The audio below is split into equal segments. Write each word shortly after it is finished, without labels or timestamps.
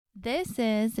This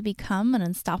is the Become an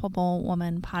Unstoppable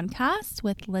Woman podcast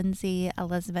with Lindsay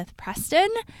Elizabeth Preston,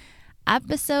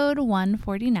 episode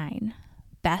 149,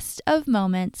 Best of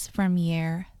Moments from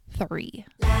Year 3.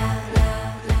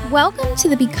 Welcome to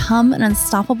the Become an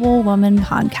Unstoppable Woman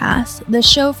podcast, the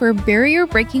show for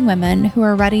barrier-breaking women who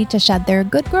are ready to shed their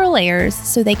good girl layers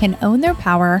so they can own their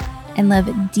power and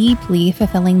live deeply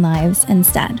fulfilling lives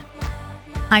instead.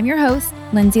 I'm your host,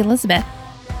 Lindsay Elizabeth.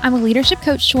 I'm a leadership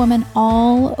coach to women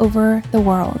all over the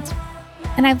world.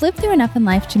 And I've lived through enough in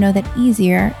life to know that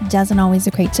easier doesn't always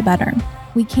equate to better.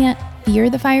 We can't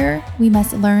fear the fire, we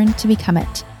must learn to become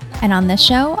it. And on this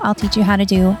show, I'll teach you how to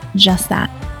do just that.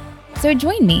 So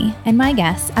join me and my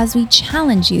guests as we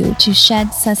challenge you to shed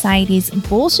society's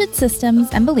bullshit systems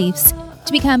and beliefs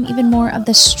to become even more of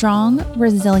the strong,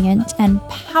 resilient, and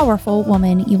powerful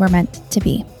woman you were meant to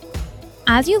be.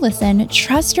 As you listen,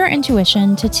 trust your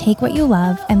intuition to take what you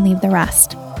love and leave the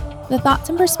rest. The thoughts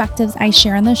and perspectives I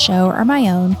share on the show are my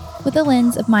own with the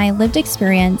lens of my lived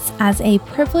experience as a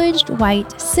privileged,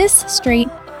 white, cis, straight,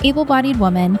 able-bodied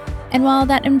woman. And while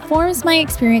that informs my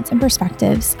experience and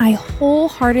perspectives, I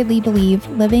wholeheartedly believe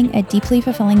living a deeply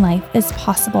fulfilling life is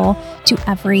possible to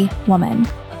every woman.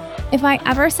 If I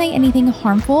ever say anything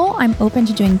harmful, I'm open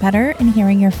to doing better and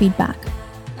hearing your feedback.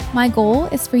 My goal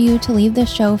is for you to leave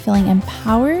this show feeling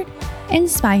empowered,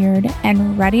 inspired,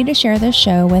 and ready to share this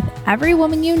show with every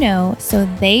woman you know so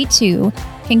they too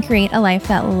can create a life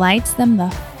that lights them the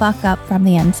fuck up from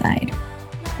the inside.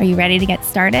 Are you ready to get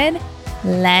started?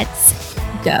 Let's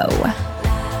go.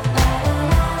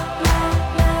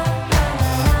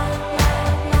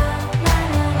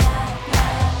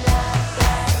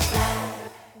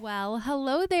 Well,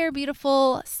 hello there,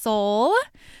 beautiful soul.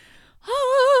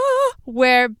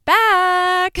 We're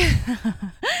back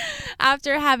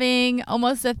after having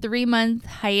almost a 3-month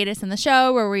hiatus in the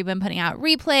show where we've been putting out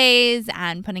replays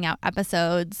and putting out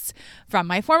episodes from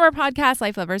my former podcast,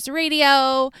 Life Lovers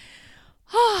Radio.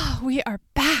 We are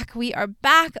back.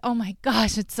 Oh my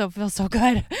gosh, it feels so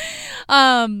good.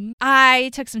 I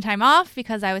took some time off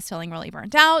because I was feeling really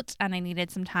burnt out and I needed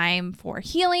some time for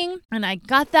healing, and I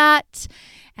got that.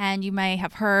 And you may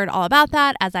have heard all about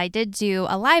that as I did do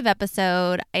a live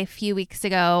episode a few weeks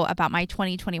ago about my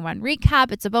 2021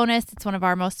 recap. It's a bonus. It's one of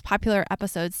our most popular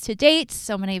episodes to date.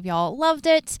 So many of y'all loved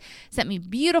it, sent me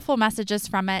beautiful messages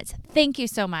from it. Thank you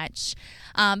so much.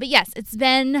 But yes, it's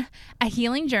been a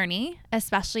healing journey,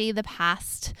 especially the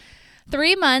past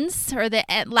 3 months or the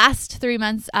last 3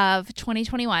 months of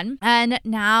 2021. And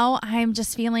now I'm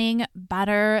just feeling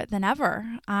better than ever.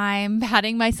 I'm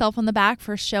patting myself on the back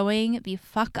for showing the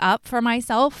fuck up for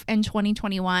myself in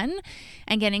 2021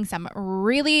 and getting some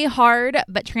really hard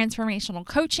but transformational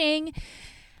coaching.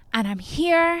 And I'm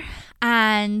here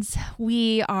and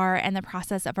we are in the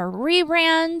process of a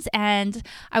rebrand, and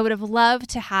I would have loved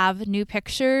to have new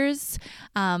pictures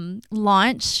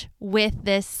launch with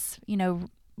this,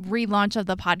 relaunch of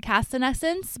the podcast in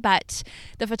essence, but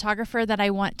the photographer that I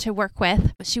want to work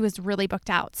with, she was really booked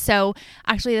out. So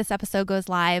actually this episode goes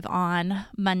live on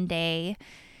Monday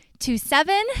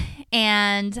 2/7,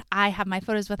 and I have my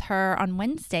photos with her on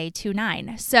Wednesday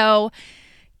 2/9. So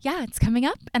yeah, it's coming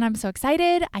up and I'm so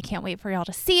excited. I can't wait for y'all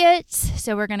to see it.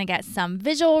 So we're going to get some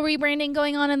visual rebranding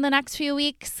going on in the next few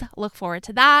weeks. Look forward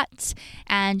to that.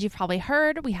 And you've probably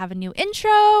heard we have a new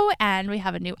intro and we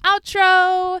have a new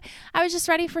outro. I was just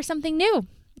ready for something new.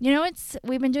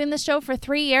 We've been doing this show for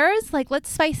 3 years. Let's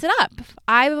spice it up.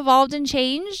 I've evolved and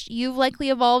changed. You've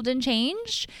likely evolved and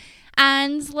changed.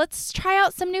 And let's try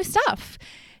out some new stuff.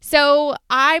 So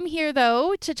I'm here,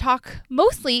 though, to talk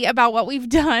mostly about what we've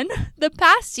done the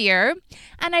past year.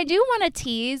 And I do want to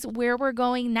tease where we're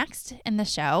going next in the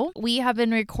show. We have been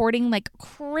recording like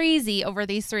crazy over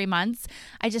these 3 months.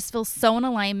 I just feel so in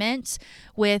alignment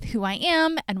with who I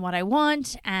am and what I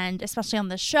want, and especially on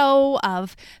the show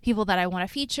of people that I want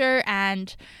to feature.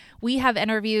 And we have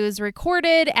interviews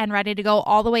recorded and ready to go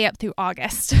all the way up through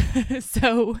August.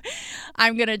 So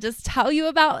I'm going to just tell you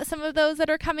about some of those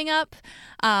that are coming up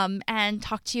and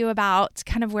talk to you about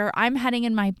kind of where I'm heading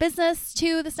in my business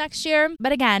to this next year.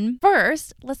 But again,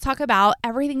 first, let's talk about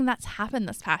everything that's happened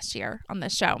this past year on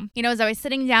this show. As I was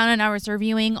sitting down and I was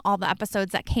reviewing all the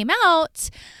episodes that came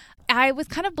out, I was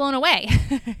kind of blown away.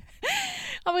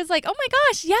 I was like, oh my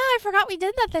gosh, yeah, I forgot we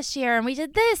did that this year, and we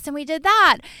did this and we did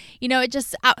that. It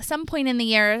just at some point in the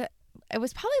year, it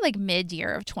was probably like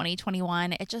mid-year of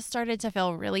 2021, it just started to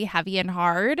feel really heavy and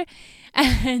hard.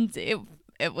 And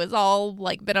it was all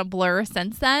like been a blur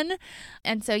since then.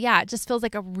 And so, yeah, it just feels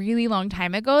like a really long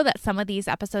time ago that some of these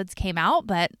episodes came out.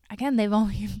 But again, they've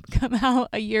only come out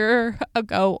a year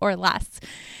ago or less.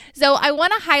 So I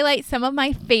want to highlight some of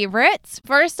my favorites.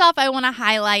 First off, I want to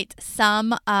highlight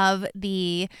some of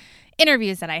the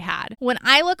interviews that I had. When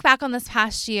I look back on this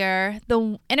past year,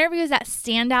 the interviews that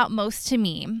stand out most to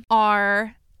me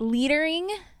are Leadering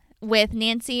with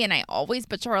Nancy, and I always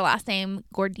butcher her last name,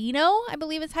 Gordino, I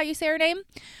believe is how you say her name.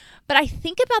 But I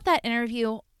think about that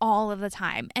interview all of the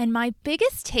time. And my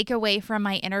biggest takeaway from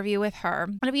my interview with her,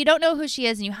 and if you don't know who she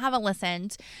is and you haven't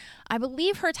listened, I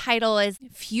believe her title is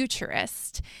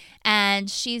Futurist. And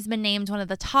she's been named one of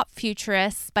the top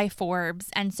futurists by Forbes.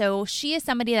 And so she is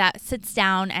somebody that sits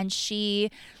down and she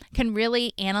can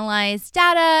really analyze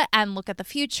data and look at the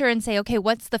future and say, okay,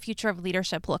 what's the future of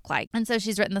leadership look like? And so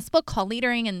she's written this book called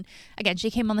Leadering. And again, she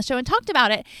came on the show and talked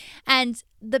about it. And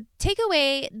the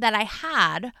takeaway that I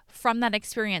had from that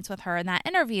experience with her in that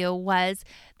interview was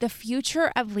the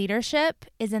future of leadership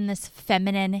is in this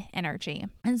feminine energy.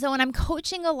 And so when I'm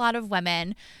coaching a lot of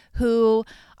women who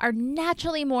are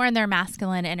naturally more in their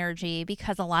masculine energy,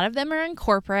 because a lot of them are in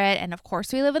corporate, and of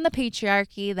course we live in the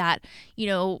patriarchy that,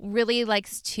 really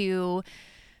likes to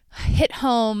hit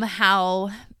home how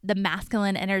the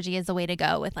masculine energy is the way to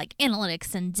go with like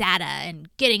analytics and data and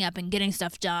getting up and getting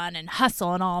stuff done and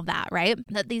hustle and all of that, right?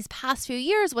 That these past few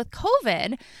years with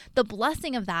COVID, the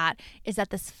blessing of that is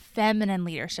that this feminine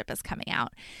leadership is coming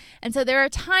out. And so there are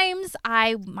times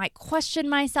I might question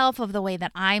myself of the way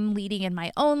that I'm leading in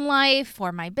my own life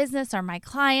or my business or my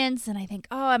clients. And I think,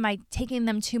 oh, am I taking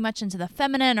them too much into the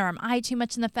feminine, or am I too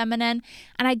much in the feminine?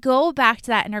 And I go back to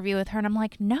that interview with her and I'm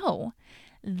like, no,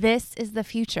 this is the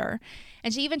future.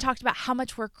 And she even talked about how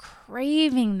much we're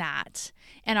craving that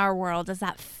in our world, is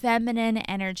that feminine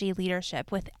energy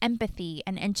leadership with empathy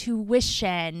and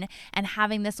intuition and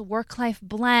having this work-life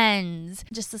blend,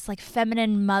 just this like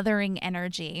feminine mothering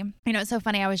energy. It's so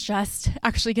funny. I was just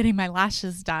actually getting my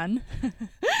lashes done.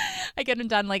 I get them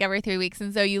done like every 3 weeks.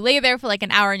 And so you lay there for like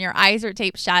an hour and your eyes are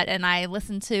taped shut. And I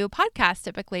listen to podcasts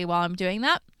typically while I'm doing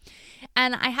that.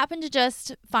 And I happen to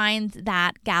just find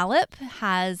that Gallup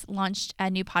has launched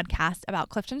a new podcast about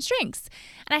Clifton Strengths.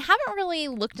 And I haven't really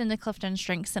looked into Clifton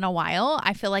Strengths in a while.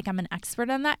 I feel like I'm an expert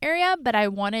in that area, but I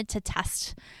wanted to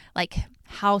test like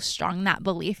how strong that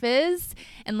belief is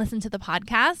and listen to the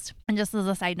podcast. And just as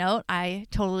a side note, I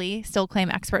totally still claim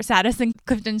expert status in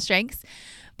Clifton Strengths.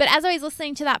 But as I was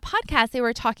listening to that podcast, they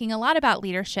were talking a lot about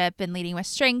leadership and leading with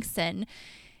strengths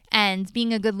and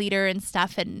being a good leader and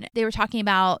stuff. And they were talking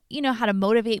about, how to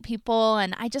motivate people.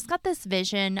 And I just got this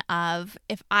vision of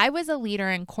if I was a leader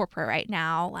in corporate right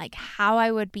now, like how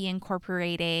I would be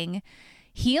incorporating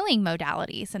healing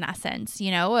modalities in essence,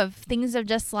 of things of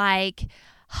just like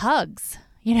hugs.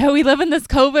 We live in this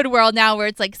COVID world now where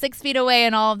it's like 6 feet away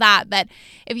and all of that. But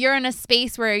if you're in a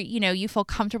space where, you feel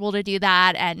comfortable to do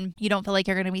that and you don't feel like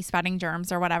you're going to be spreading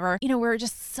germs or whatever, we're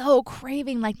just so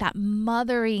craving like that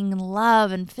mothering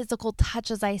love and physical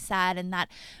touch, as I said, and that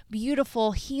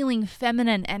beautiful healing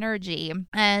feminine energy.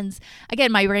 And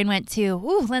again, my brain went to,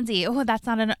 ooh, Lindsay, that's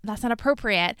not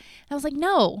appropriate. And I was like,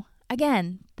 no,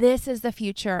 again, this is the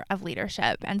future of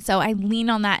leadership. And so I lean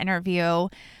on that interview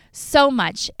so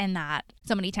much in that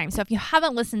so many times. So if you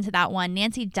haven't listened to that one,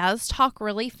 Nancy does talk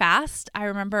really fast. I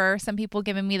remember some people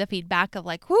giving me the feedback of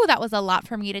like, whoo, that was a lot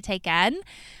for me to take in.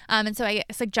 And so I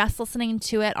suggest listening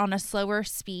to it on a slower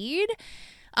speed.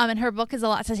 And her book is a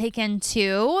lot to take in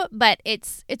too, but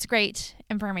it's great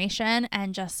information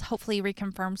and just hopefully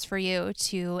reconfirms for you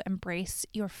to embrace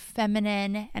your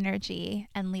feminine energy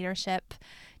and leadership,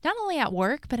 not only at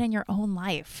work, but in your own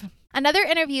life. Another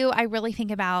interview I really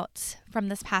think about from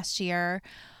this past year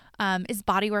is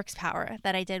Bodyworks Power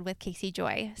that I did with Casey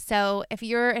Joy. So if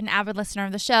you're an avid listener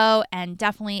of the show, and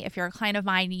definitely if you're a client of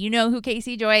mine, you know who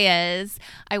Casey Joy is.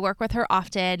 I work with her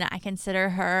often. I consider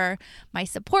her my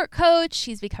support coach.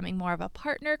 She's becoming more of a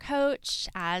partner coach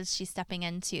as she's stepping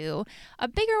into a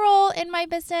bigger role in my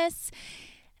business.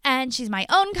 And she's my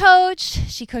own coach.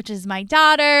 She coaches my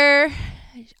daughter.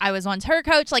 I was once her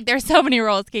coach. Like, there's so many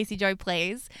roles Casey Joy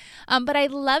plays. But I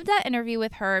loved that interview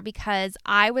with her because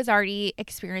I was already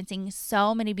experiencing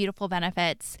so many beautiful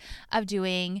benefits of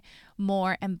doing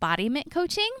more embodiment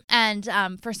coaching. And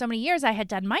for so many years, I had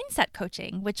done mindset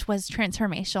coaching, which was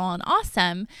transformational and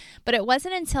awesome. But it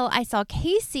wasn't until I saw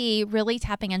Casey really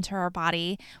tapping into her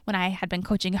body when I had been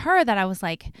coaching her that I was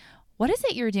like, what is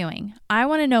it you're doing? I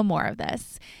want to know more of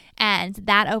this. And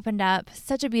that opened up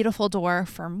such a beautiful door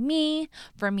for me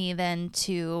then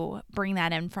to bring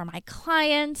that in for my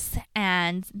clients.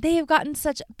 And they have gotten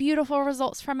such beautiful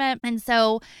results from it. And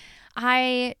so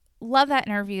I love that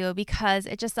interview because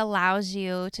it just allows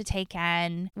you to take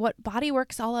in what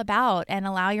bodywork's all about and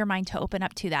allow your mind to open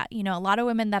up to that. A lot of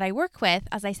women that I work with,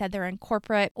 as I said, they're in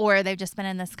corporate or they've just been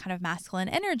in this kind of masculine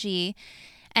energy.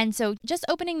 And so just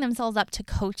opening themselves up to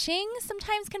coaching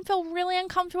sometimes can feel really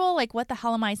uncomfortable. Like, what the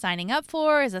hell am I signing up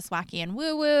for? Is this wacky and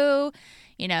woo-woo?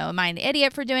 Am I an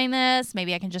idiot for doing this?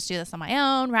 Maybe I can just do this on my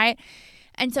own, right?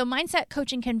 And so mindset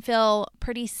coaching can feel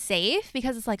pretty safe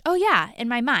because it's like, oh yeah, in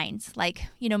my mind, like,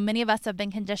 many of us have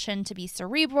been conditioned to be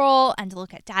cerebral and to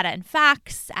look at data and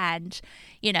facts and,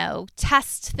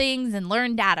 test things and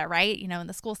learn data, right? In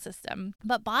the school system.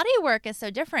 But body work is so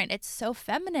different. It's so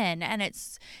feminine and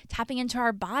it's tapping into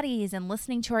our bodies and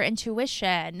listening to our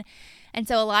intuition. And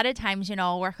so a lot of times,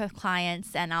 I'll work with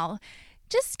clients and I'll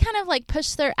just kind of like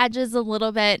push their edges a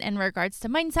little bit in regards to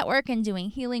mindset work and doing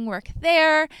healing work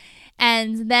there.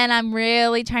 And then I'm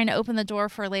really trying to open the door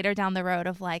for later down the road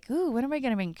of like, ooh, when am I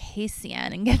going to bring Casey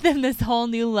in and get them this whole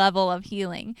new level of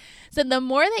healing? So the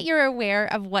more that you're aware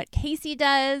of what Casey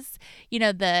does,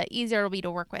 the easier it'll be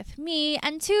to work with me.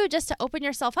 And two, just to open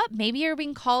yourself up. Maybe you're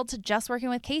being called to just working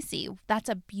with Casey. That's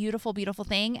a beautiful, beautiful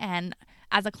thing. And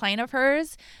as a client of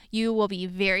hers, you will be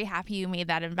very happy you made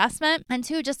that investment. And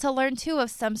two, just to learn too of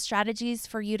some strategies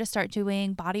for you to start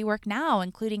doing body work now,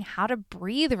 including how to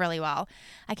breathe really well.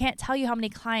 I can't tell you how many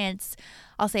clients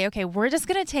I'll say, okay, we're just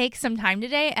going to take some time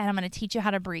today and I'm going to teach you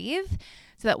how to breathe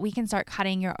so that we can start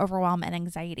cutting your overwhelm and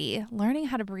anxiety. Learning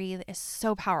how to breathe is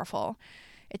so powerful.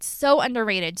 It's so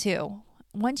underrated too.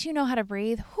 Once you know how to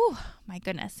breathe, whew, my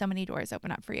goodness, so many doors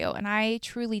open up for you. And I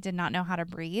truly did not know how to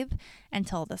breathe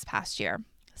until this past year.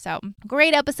 So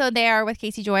great episode there with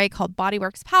Casey Joy called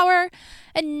Bodyworks Power.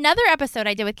 Another episode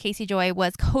I did with Casey Joy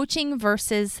was coaching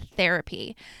versus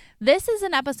therapy. This is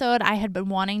an episode I had been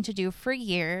wanting to do for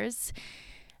years.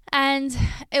 And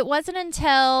it wasn't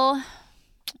until,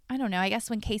 I don't know, I guess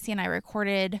when Casey and I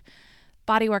recorded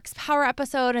Bodyworks Power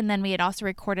episode, and then we had also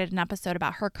recorded an episode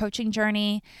about her coaching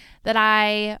journey, that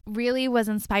I really was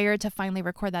inspired to finally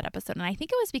record that episode. And I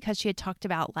think it was because she had talked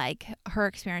about like her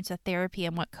experience with therapy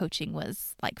and what coaching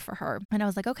was like for her. And I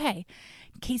was like, okay,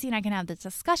 Casey and I can have this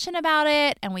discussion about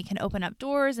it and we can open up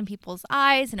doors in people's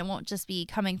eyes, and it won't just be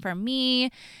coming from me,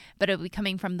 but it'll be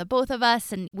coming from the both of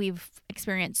us. And we've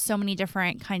experienced so many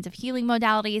different kinds of healing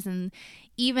modalities, and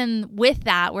even with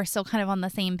that, we're still kind of on the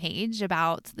same page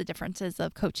about the differences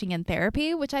of coaching and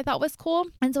therapy, which I thought was cool.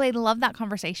 And so I love that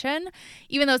conversation,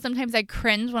 even though sometimes I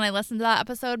cringe when I listen to that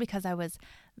episode because I was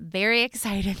very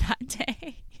excited that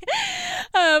day.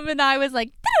 And I was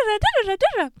like,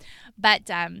 but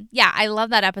yeah, I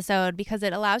love that episode because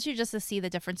it allows you just to see the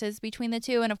differences between the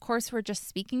two. And of course, we're just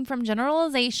speaking from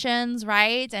generalizations,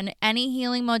 right? And any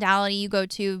healing modality you go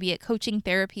to, be it coaching,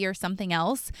 therapy, or something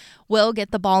else, will get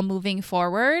the ball moving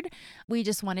forward. We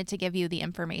just wanted to give you the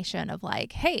information of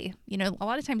like, hey, a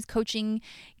lot of times coaching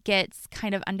gets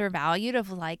kind of undervalued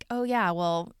of like, oh yeah,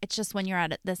 well, it's just when you're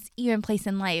at this even place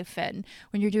in life and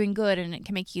when you're doing good and it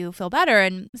can make you feel better.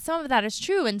 And some of that is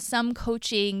true. And some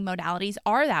coaching modalities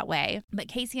are that way. But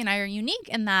Casey and I are unique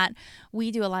in that we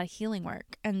do a lot of healing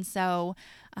work. And so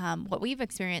what we've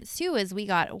experienced too is we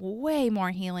got way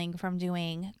more healing from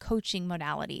doing coaching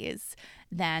modalities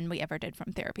than we ever did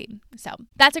from therapy. So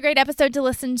that's a great episode to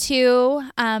listen to.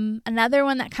 Another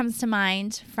one that comes to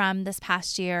mind from this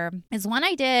past year is one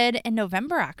I did in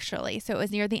November, actually. So it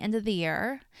was near the end of the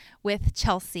year with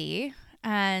Chelsea.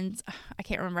 And I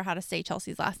can't remember how to say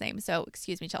Chelsea's last name, so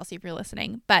excuse me, Chelsea, if you're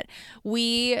listening. But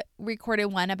we recorded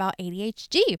one about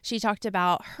ADHD. She talked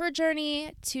about her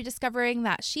journey to discovering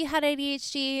that she had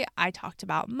ADHD. I talked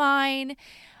about mine.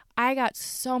 I got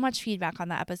so much feedback on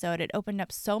that episode. It opened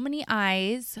up so many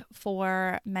eyes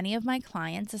for many of my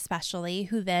clients, especially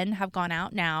who then have gone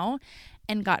out now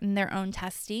and gotten their own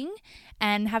testing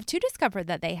and have too discovered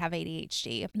that they have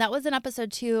ADHD. That was an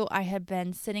episode too I had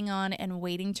been sitting on and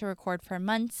waiting to record for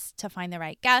months to find the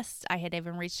right guest. I had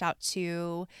even reached out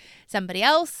to somebody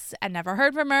else and never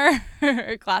heard from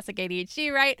her. Classic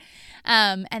ADHD, right?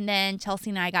 And then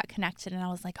Chelsea and I got connected and I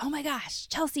was like, oh my gosh,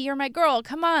 Chelsea, you're my girl.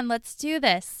 Come on, let's do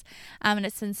this. And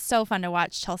it's been so fun to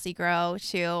watch Chelsea grow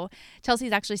too.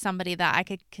 Chelsea's actually somebody that I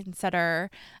could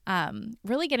consider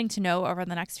really getting to know over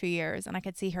the next few years, and I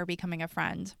could see her becoming a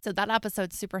friend. So that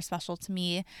episode's super special to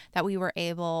me that we were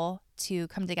able to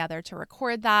come together to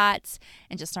record that,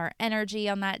 and just our energy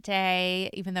on that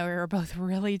day, even though we were both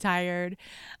really tired,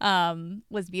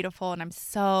 was beautiful. And I'm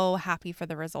so happy for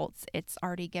the results it's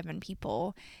already given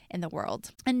people in the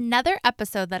world. Another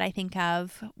episode that I think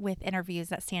of with interviews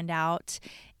that stand out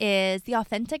is the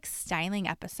authentic styling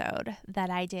episode that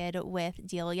I did with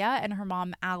Delia and her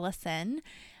mom, Allison.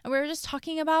 And we were just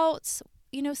talking about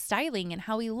styling and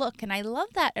how we look. And I love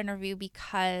that interview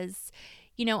because,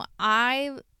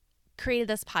 I created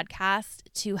this podcast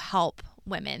to help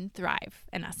women thrive,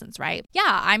 in essence, right?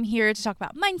 Yeah, I'm here to talk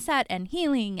about mindset and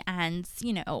healing and,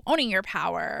 owning your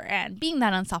power and being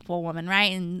that unstoppable woman,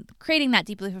 right? And creating that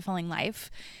deeply fulfilling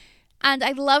life. And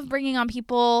I love bringing on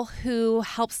people who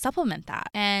help supplement that.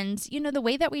 And, the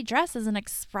way that we dress is an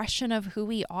expression of who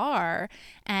we are.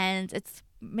 And it's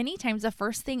many times the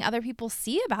first thing other people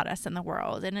see about us in the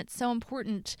world. And it's so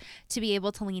important to be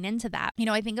able to lean into that.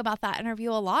 I think about that interview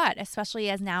a lot, especially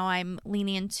as now I'm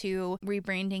leaning into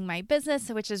rebranding my business,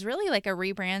 which is really like a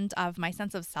rebrand of my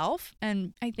sense of self.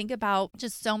 And I think about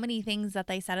just so many things that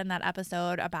they said in that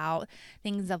episode about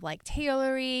things of like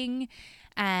tailoring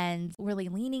and really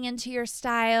leaning into your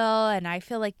style. And I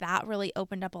feel like that really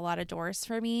opened up a lot of doors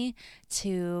for me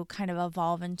to kind of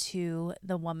evolve into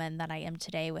the woman that I am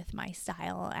today with my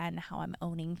style and how I'm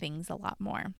owning things a lot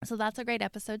more. So that's a great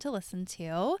episode to listen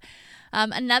to.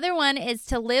 Another one is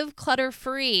to live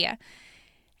clutter-free.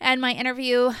 And my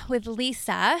interview with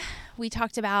Lisa, we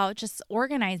talked about just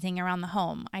organizing around the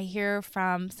home. I hear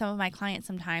from some of my clients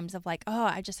sometimes of like, oh,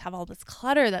 I just have all this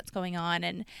clutter that's going on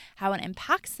and how it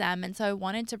impacts them. And so I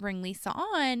wanted to bring Lisa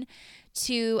on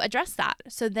to address that.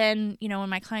 So then, when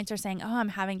my clients are saying, oh, I'm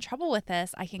having trouble with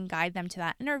this, I can guide them to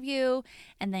that interview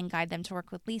and then guide them to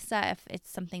work with Lisa if it's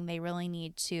something they really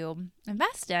need to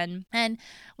invest in. And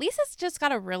Lisa's just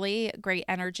got a really great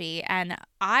energy. And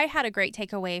I had a great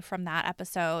takeaway from that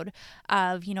episode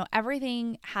of,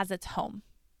 everything has its home.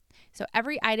 So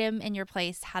every item in your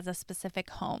place has a specific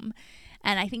home.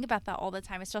 And I think about that all the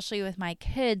time, especially with my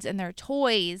kids and their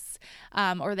toys,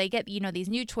 or they get, these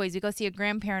new toys. We go see a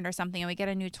grandparent or something and we get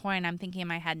a new toy and I'm thinking in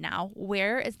my head now,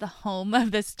 where is the home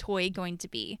of this toy going to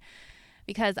be?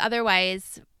 Because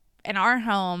otherwise, in our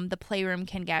home, the playroom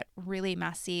can get really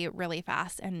messy really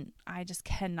fast. And I just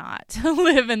cannot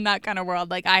live in that kind of world.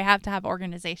 Like I have to have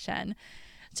organization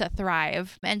to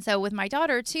thrive. And so with my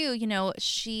daughter too,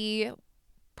 she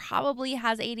probably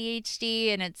has ADHD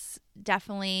and it's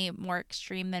definitely more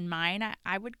extreme than mine,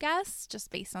 I would guess, just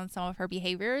based on some of her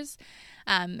behaviors.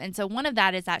 And so one of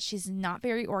that is that she's not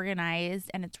very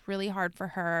organized and it's really hard for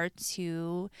her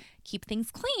to keep things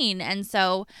clean. And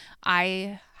so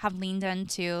I have leaned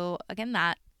into, again,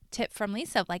 that tip from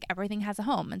Lisa of like everything has a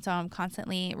home. And so I'm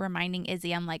constantly reminding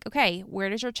Izzy, I'm like, okay, where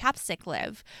does your chapstick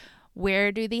live?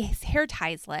 Where do these hair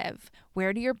ties live?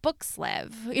 Where do your books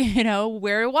live?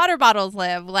 Where do water bottles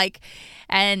live?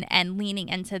 And leaning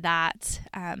into that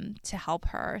to help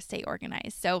her stay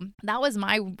organized. So that was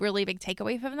my really big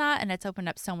takeaway from that. And it's opened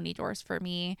up so many doors for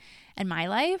me in my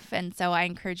life. And so I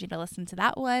encourage you to listen to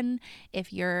that one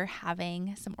if you're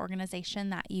having some organization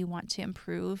that you want to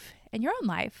improve in your own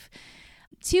life.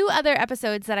 2 other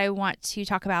episodes that I want to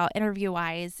talk about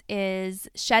interview-wise is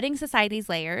Shedding Society's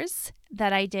Layers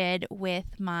that I did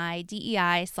with my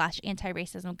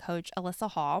DEI/anti-racism coach,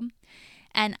 Alyssa Hall.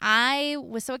 And I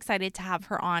was so excited to have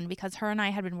her on because her and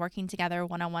I had been working together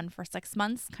one-on-one for 6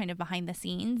 months, kind of behind the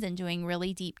scenes and doing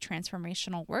really deep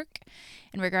transformational work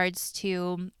in regards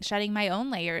to shedding my own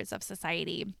layers of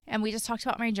society. And we just talked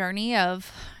about my journey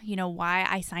of, why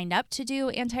I signed up to do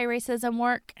anti-racism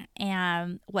work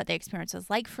and what the experience was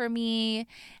like for me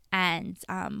and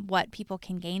what people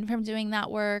can gain from doing that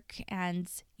work.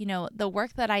 And, the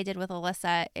work that I did with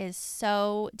Alyssa is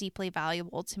so deeply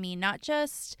valuable to me, not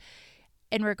just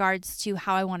in regards to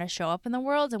how I want to show up in the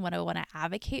world and what I want to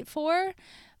advocate for,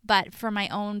 but for my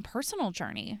own personal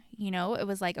journey. It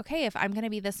was like, okay, if I'm going to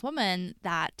be this woman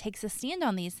that takes a stand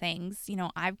on these things,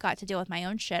 I've got to deal with my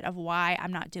own shit of why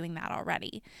I'm not doing that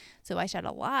already. So I shed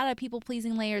a lot of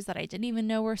people-pleasing layers that I didn't even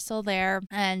know were still there.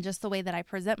 And just the way that I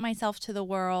present myself to the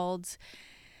world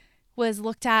was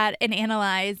looked at and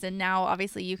analyzed, and now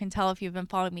obviously you can tell if you've been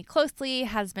following me closely,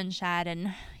 has been shed,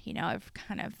 and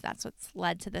that's what's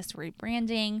led to this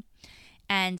rebranding.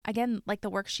 And again, like the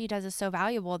work she does is so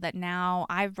valuable that now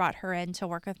I've brought her in to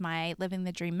work with my Living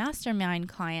the Dream Mastermind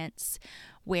clients,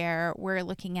 where we're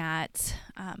looking at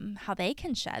how they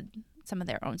can shed some of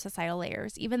their own societal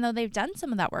layers, even though they've done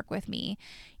some of that work with me.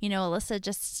 Alyssa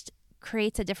just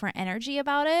creates a different energy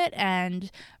about it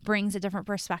and brings a different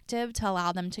perspective to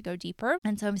allow them to go deeper.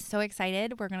 And so I'm so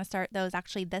excited. We're going to start those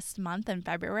actually this month in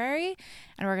February,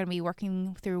 and we're going to be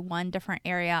working through one different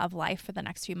area of life for the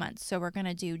next few months. So we're going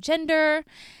to do gender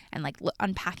and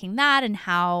unpacking that and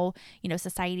how,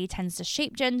 society tends to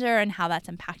shape gender and how that's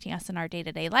impacting us in our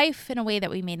day-to-day life in a way that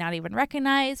we may not even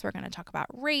recognize. We're going to talk about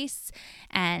race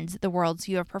and the world's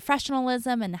view of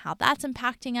professionalism and how that's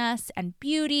impacting us, and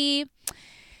beauty.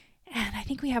 And I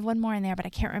think we have one more in there, but I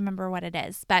can't remember what it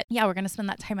is. But yeah, we're going to spend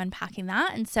that time unpacking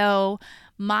that. And so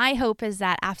my hope is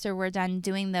that after we're done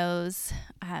doing those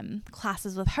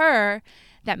classes with her,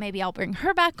 that maybe I'll bring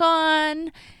her back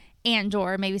on, and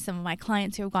or maybe some of my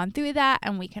clients who have gone through that,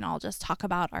 and we can all just talk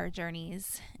about our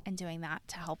journeys and doing that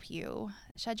to help you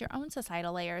shed your own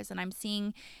societal layers. And I'm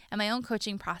seeing in my own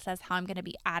coaching process how I'm going to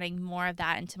be adding more of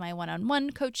that into my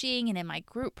one-on-one coaching and in my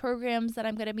group programs that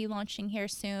I'm going to be launching here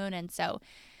soon. And so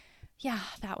yeah,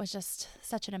 that was just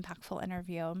such an impactful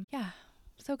interview. Yeah,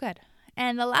 so good.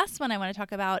 And the last one I want to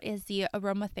talk about is the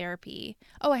aromatherapy.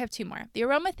 Oh, I have two more. The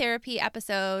aromatherapy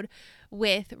episode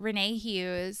with Renee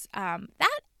Hughes.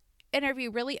 That interview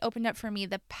really opened up for me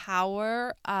the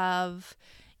power of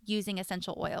using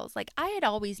essential oils. Like, I had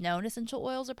always known essential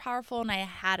oils are powerful, and I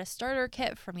had a starter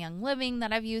kit from Young Living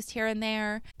that I've used here and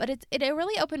there, but it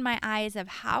really opened my eyes of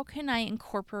how can I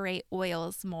incorporate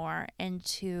oils more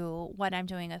into what I'm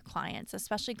doing with clients,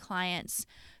 especially clients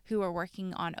who are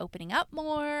working on opening up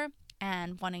more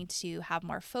and wanting to have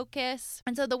more focus.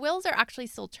 And so the wheels are actually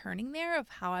still turning there of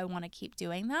how I want to keep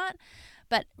doing that.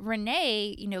 But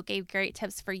Renee, gave great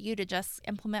tips for you to just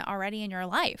implement already in your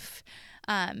life.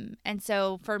 And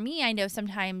so for me, I know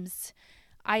sometimes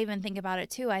I even think about it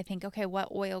too. I think, okay,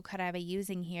 what oil could I be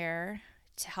using here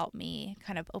to help me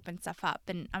kind of open stuff up?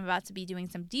 And I'm about to be doing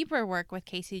some deeper work with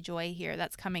Casey Joy here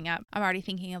that's coming up. I'm already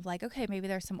thinking of like, okay, maybe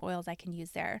there's some oils I can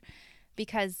use there.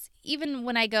 Because even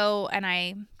when I go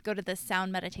to this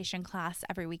sound meditation class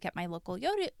every week at my local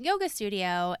yoga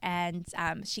studio, and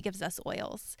she gives us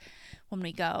oils when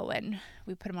we go, and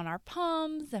we put them on our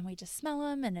palms and we just smell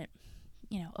them, and it,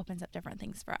 opens up different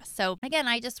things for us. So again,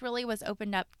 I just really was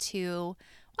opened up to,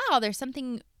 wow, there's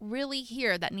something really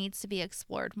here that needs to be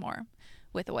explored more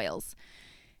with oils.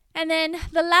 And then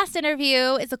the last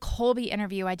interview is a Kolbe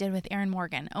interview I did with Erin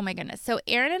Morgan. Oh my goodness. So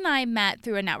Erin and I met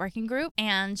through a networking group,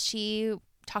 and she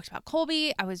talked about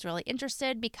Kolbe. I was really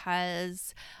interested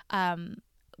because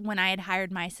when I had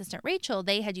hired my assistant Rachel,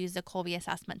 they had used a Kolbe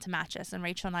assessment to match us, and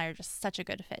Rachel and I are just such a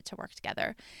good fit to work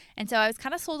together. And so I was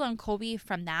kind of sold on Kolbe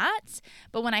from that.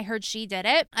 But when I heard she did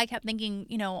it, I kept thinking,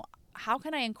 how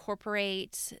can I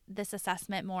incorporate this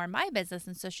assessment more in my business?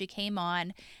 And so she came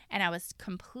on, and I was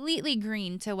completely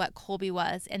green to what Kolbe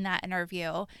was in that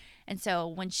interview. And so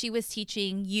when she was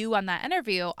teaching you on that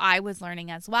interview, I was learning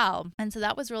as well. And so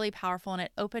that was really powerful. And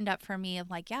it opened up for me of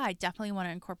like, yeah, I definitely want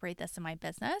to incorporate this in my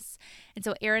business. And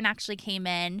so Erin actually came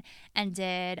in and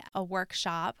did a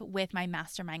workshop with my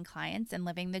mastermind clients in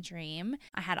Living the Dream.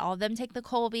 I had all of them take the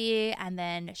Kolbe, and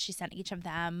then she sent each of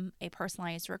them a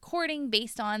personalized recording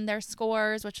based on their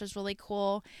scores, which was really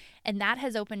cool. And that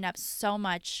has opened up so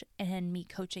much in me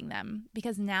coaching them,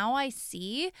 because now I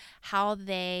see how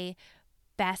they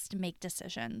best make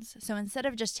decisions. So instead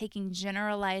of just taking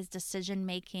generalized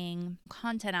decision-making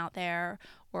content out there,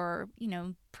 or,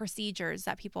 procedures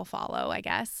that people follow, I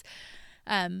guess,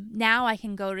 now I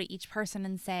can go to each person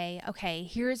and say, okay,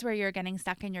 here's where you're getting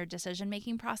stuck in your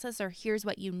decision-making process, or here's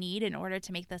what you need in order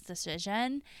to make this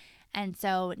decision. And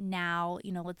so now,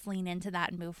 let's lean into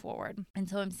that and move forward. And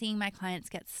so I'm seeing my clients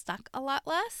get stuck a lot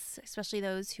less, especially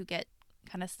those who get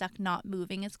kind of stuck not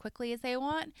moving as quickly as they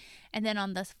want. And then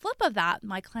on the flip of that,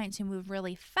 my clients who move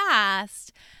really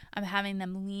fast, I'm having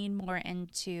them lean more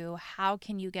into how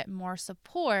can you get more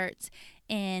support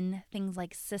in things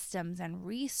like systems and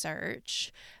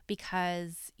research,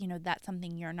 because, that's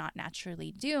something you're not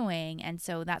naturally doing. And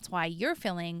so that's why you're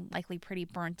feeling likely pretty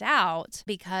burnt out,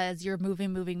 because you're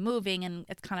moving, and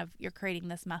it's kind of, you're creating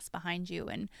this mess behind you.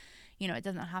 And, it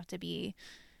doesn't have to be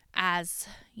as,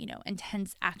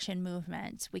 intense action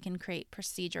movement. We can create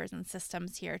procedures and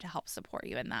systems here to help support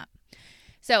you in that.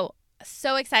 So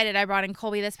excited. I brought in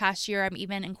Kolbe this past year. I'm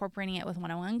even incorporating it with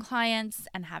one-on-one clients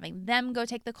and having them go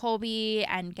take the Kolbe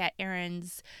and get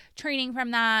Erin's training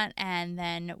from that. And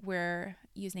then we're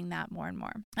using that more and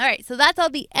more. All right. So that's all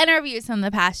the interviews from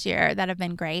the past year that have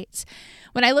been great.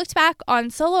 When I looked back on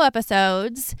solo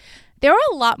episodes, there were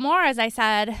a lot more, as I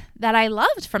said, that I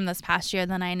loved from this past year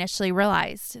than I initially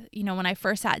realized. When I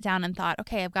first sat down and thought,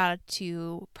 okay, I've got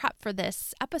to prep for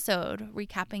this episode,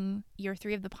 recapping year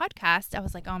 3 of the podcast, I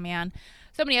was like, oh man,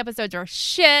 so many episodes are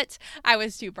shit. I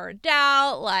was too burned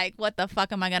out. Like, what the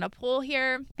fuck am I going to pull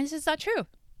here? It's just not true.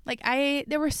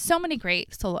 There were so many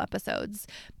great solo episodes.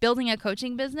 Building a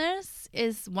coaching business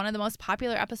is one of the most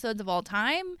popular episodes of all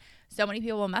time. So many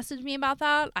people messaged me about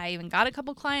that. I even got a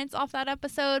couple clients off that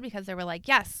episode because they were like,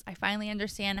 yes, I finally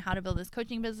understand how to build this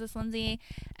coaching business, Lindsay,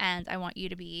 and I want you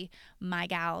to be my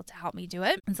gal to help me do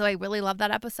it. And so I really love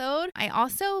that episode. I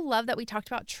also love that we talked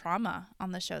about trauma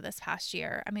on the show this past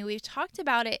year. I mean, we've talked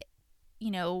about it,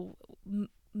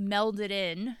 melded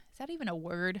in. Is that even a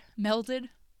word? Melded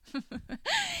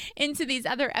into these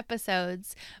other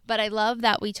episodes. But I love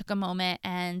that we took a moment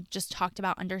and just talked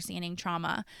about understanding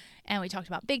trauma. And we talked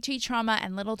about big T trauma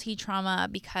and little t trauma,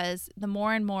 because the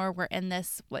more and more we're in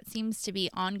this, what seems to be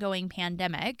ongoing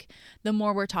pandemic, the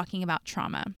more we're talking about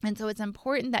trauma. And so it's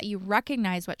important that you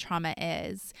recognize what trauma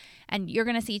is. And you're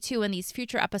going to see too in these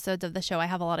future episodes of the show, I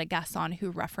have a lot of guests on who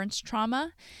reference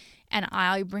trauma. And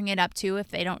I'll bring it up too if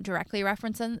they don't directly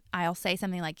reference it. I'll say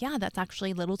something like, yeah, that's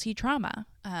actually little t trauma.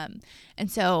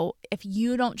 And so if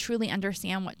you don't truly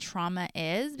understand what trauma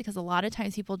is, because a lot of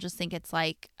times people just think it's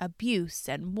like abuse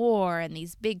and war and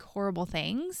these big horrible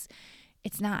things,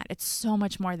 it's not. It's so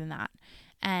much more than that.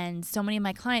 And so many of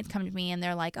my clients come to me and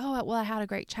they're like, oh, well, I had a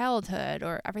great childhood,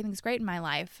 or everything's great in my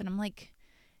life. And I'm like,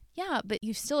 yeah, but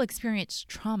you've still experienced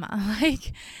trauma.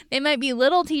 Like, it might be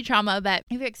little t trauma, but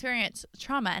you've experienced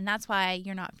trauma. And that's why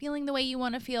you're not feeling the way you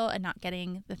want to feel and not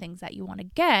getting the things that you want to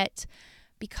get,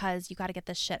 because you got to get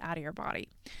this shit out of your body.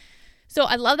 So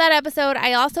I love that episode.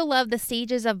 I also love the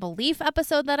stages of belief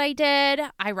episode that I did.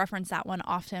 I reference that one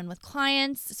often with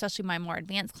clients, especially my more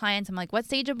advanced clients. I'm like, what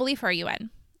stage of belief are you in?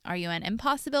 Are you in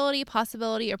impossibility,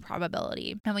 possibility, or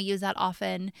probability? And we use that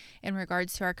often in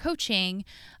regards to our coaching,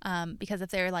 because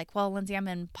if they're like, well, Lindsay, I'm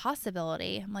in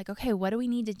possibility. I'm like, okay, what do we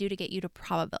need to do to get you to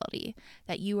probability?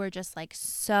 That you are just like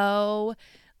so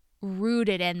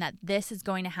rooted in that this is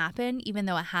going to happen, even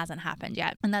though it hasn't happened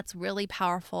yet. And that's really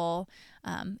powerful.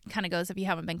 Kind of goes, if you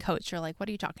haven't been coached, you're like, what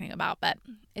are you talking about? But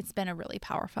it's been a really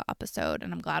powerful episode,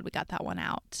 and I'm glad we got that one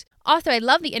out. Also, I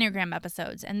love the Enneagram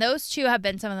episodes, and those two have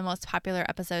been some of the most popular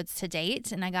episodes to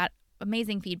date. And I got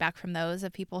amazing feedback from those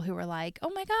of people who were like,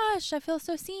 oh my gosh, I feel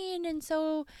so seen and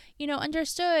so,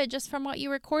 understood just from what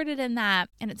you recorded in that.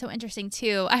 And it's so interesting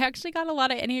too. I actually got a lot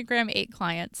of Enneagram 8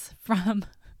 clients from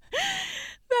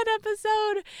that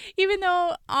episode, even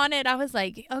though on it I was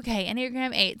like, okay,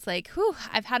 Enneagram 8's like, whew,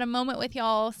 I've had a moment with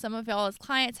y'all. Some of y'all as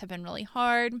clients have been really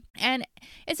hard, and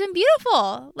it's been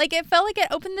beautiful. Like, it felt like it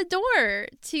opened the door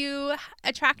to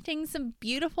attracting some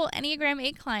beautiful Enneagram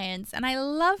 8 clients, and I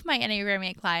love my Enneagram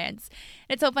 8 clients.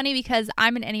 It's so funny because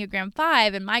I'm an Enneagram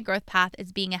 5, and my growth path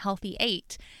is being a healthy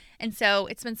 8. And so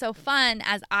it's been so fun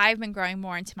as I've been growing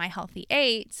more into my healthy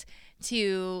 8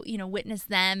 to, witness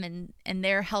them and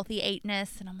their healthy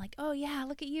 8-ness. And I'm like, oh yeah,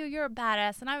 look at you. You're a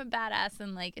badass and I'm a badass.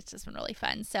 And like, it's just been really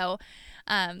fun. So,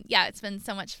 yeah, it's been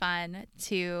so much fun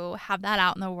to have that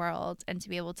out in the world and to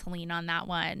be able to lean on that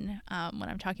one when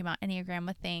I'm talking about Enneagram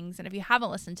with things. And if you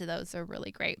haven't listened to those, they're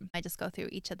really great. I just go through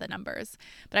each of the numbers.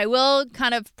 But I will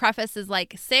kind of preface as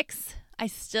like 6, I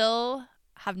still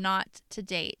have not to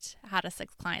date had a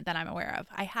 6th client that I'm aware of.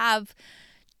 I have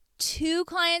 2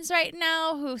 clients right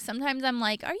now who sometimes I'm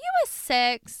like, are you a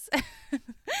 6?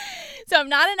 So I'm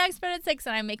not an expert at 6,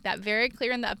 and I make that very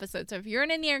clear in the episode. So if you're an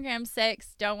Enneagram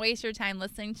 6, don't waste your time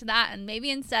listening to that, and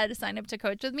maybe instead sign up to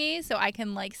coach with me so I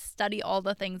can like study all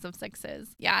the things of 6s.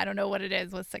 Yeah, I don't know what it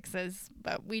is with 6s,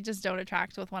 but we just don't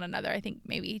attract with one another. I think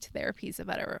maybe therapy is a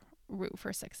better route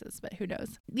for 6s, but who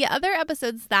knows. The other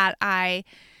episodes that I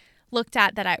looked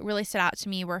at that really stood out to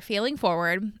me were Failing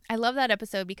Forward. I love that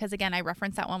episode because, again, I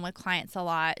reference that one with clients a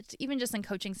lot, even just in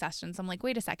coaching sessions. I'm like,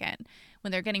 wait a second,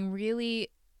 when they're getting really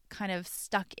kind of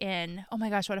stuck in, oh my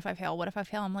gosh, what if I fail? What if I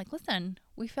fail? I'm like, listen,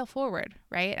 we fail forward,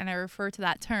 right? And I refer to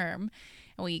that term,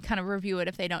 and we kind of review it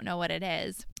if they don't know what it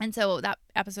is. And so that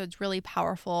episode's really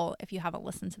powerful if you haven't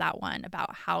listened to that one,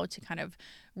 about how to kind of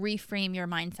reframe your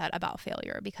mindset about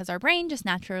failure, because our brain just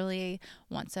naturally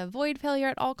wants to avoid failure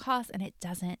at all costs, and it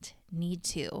doesn't need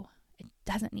to. It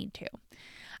doesn't need to.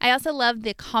 I also love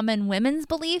the Common Women's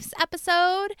Beliefs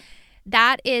episode.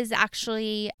 That is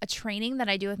actually a training that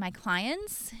I do with my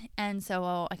clients. And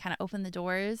so I kind of open the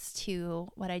doors to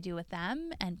what I do with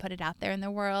them and put it out there in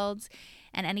the world.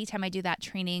 And anytime I do that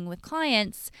training with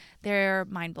clients, they're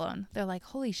mind blown. They're like,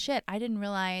 holy shit, I didn't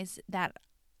realize that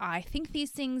I think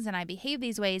these things and I behave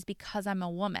these ways because I'm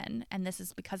a woman. And this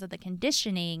is because of the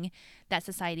conditioning that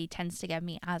society tends to give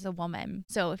me as a woman.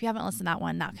 So if you haven't listened to that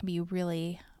one, that can be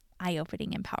really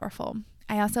eye-opening and powerful.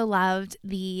 I also loved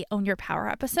the Own Your Power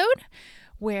episode,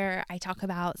 where I talk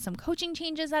about some coaching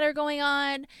changes that are going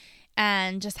on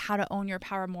and just how to own your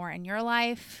power more in your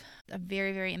life. A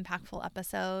very, very impactful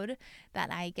episode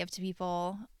that I give to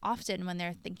people often when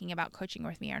they're thinking about coaching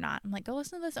with me or not. I'm like, go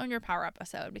listen to this Own Your Power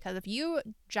episode, because if you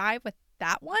jive with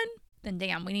that one, then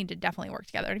damn, we need to definitely work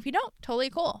together. And if you don't, totally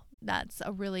cool. That's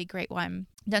a really great one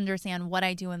to understand what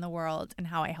I do in the world and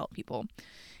how I help people.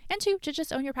 And 2, to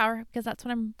just own your power, because that's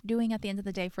what I'm doing at the end of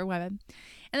the day for women.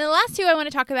 And the last 2 I want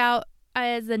to talk about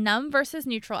is the numb versus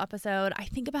neutral episode. I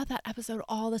think about that episode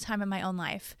all the time in my own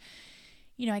life.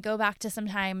 I go back to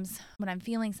sometimes when I'm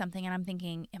feeling something and I'm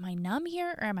thinking, am I numb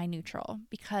here or am I neutral?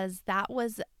 Because that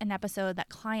was an episode that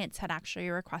clients had actually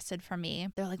requested from me.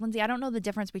 They're like, Lindsay, I don't know the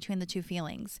difference between the two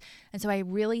feelings. And so I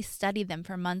really studied them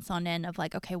for months on end of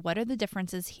like, okay, what are the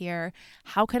differences here?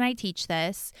 How can I teach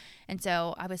this? And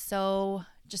so I was so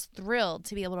just thrilled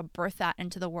to be able to birth that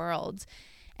into the world.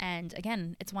 And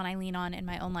again, it's one I lean on in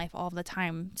my own life all the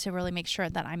time to really make sure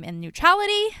that I'm in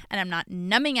neutrality and I'm not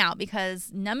numbing out,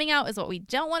 because numbing out is what we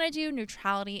don't want to do.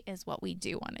 Neutrality is what we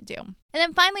do want to do. And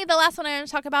then finally, the last one I'm going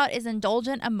to talk about is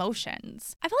indulgent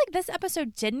emotions. I feel like this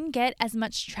episode didn't get as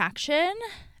much traction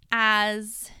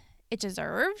as it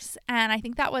deserves. And I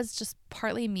think that was just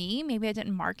partly me. Maybe I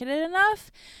didn't market it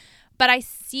enough. But I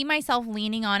see myself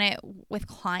leaning on it with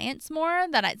clients more,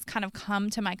 that it's kind of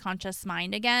come to my conscious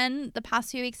mind again the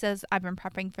past few weeks as I've been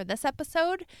prepping for this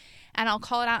episode. And I'll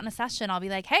call it out in a session. I'll be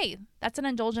like, hey, that's an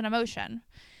indulgent emotion.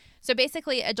 So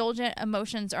basically, indulgent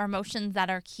emotions are emotions that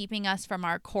are keeping us from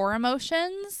our core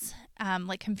emotions.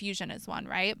 Like confusion is one,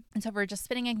 right? And so if we're just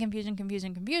spinning in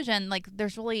confusion, like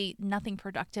there's really nothing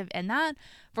productive in that,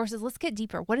 versus let's get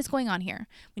deeper. What is going on here?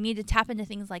 We need to tap into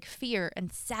things like fear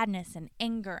and sadness and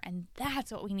anger. And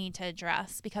that's what we need to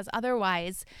address, because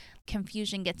otherwise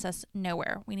confusion gets us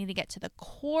nowhere. We need to get to the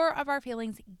core of our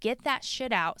feelings, get that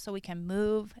shit out so we can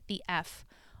move the F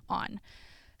on.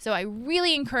 So I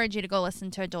really encourage you to go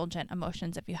listen to Indulgent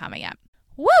Emotions if you haven't yet.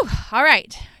 Woo! All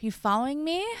right. Are you following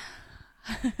me?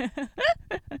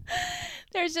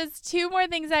 There's just two more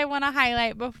things I want to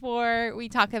highlight before we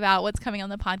talk about what's coming on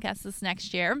the podcast this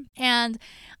next year. And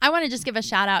I want to just give a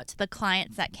shout out to the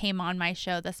clients that came on my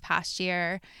show this past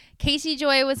year. Casey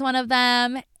Joy was one of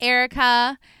them,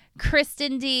 Erica,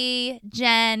 Kristen D,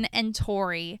 Jen, and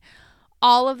Tori.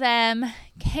 All of them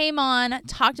came on,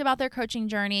 talked about their coaching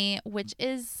journey, which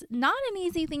is not an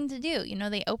easy thing to do.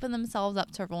 They open themselves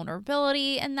up to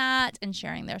vulnerability in that and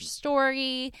sharing their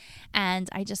story. And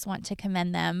I just want to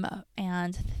commend them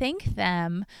and thank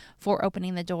them for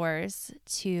opening the doors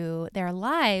to their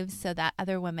lives so that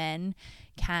other women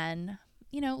can,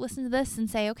 listen to this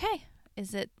and say, okay,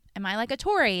 am I like a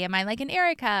Tori? Am I like an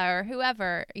Erica or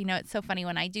whoever? It's so funny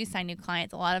when I do sign new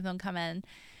clients, a lot of them come in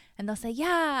and they'll say,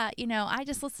 yeah, I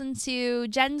just listened to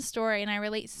Jen's story and I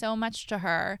relate so much to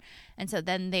her. And so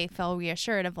then they feel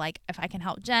reassured of like, if I can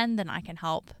help Jen, then I can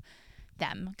help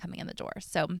them coming in the door.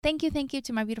 So thank you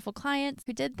to my beautiful clients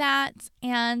who did that.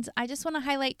 And I just want to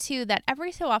highlight too that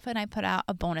every so often I put out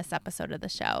a bonus episode of the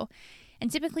show.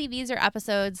 And typically these are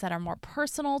episodes that are more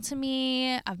personal to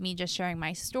me, of me just sharing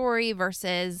my story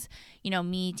versus,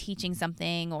 me teaching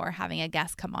something or having a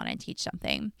guest come on and teach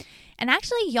something. And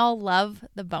actually, y'all love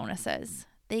the bonuses.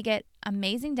 They get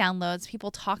amazing downloads. People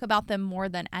talk about them more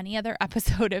than any other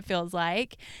episode, it feels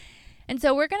like. And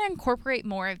so we're going to incorporate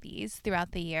more of these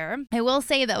throughout the year. I will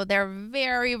say, though, they're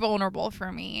very vulnerable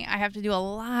for me. I have to do a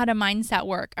lot of mindset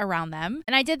work around them.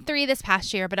 And I did 3 this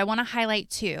past year, but I want to highlight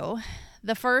 2.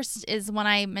 The first is one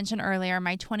I mentioned earlier,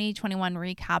 my 2021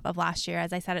 recap of last year.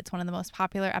 As I said, it's one of the most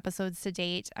popular episodes to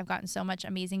date. I've gotten so much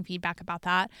amazing feedback about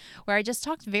that, where I just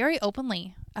talked very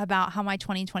openly about how my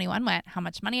 2021 went, how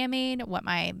much money I made, what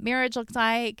my marriage looked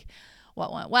like,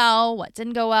 what went well, what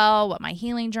didn't go well, what my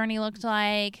healing journey looked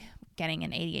like, getting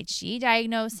an ADHD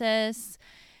diagnosis,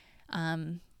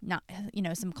 some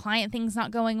client things not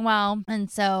going well.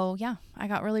 And so, yeah, I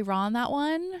got really raw on that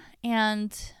one.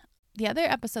 And the other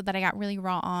episode that I got really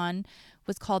raw on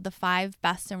was called The 5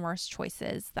 Best and Worst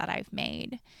Choices That I've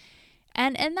Made.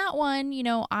 And in that one,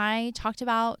 I talked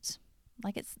about,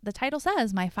 like the title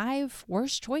says, my 5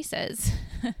 worst choices.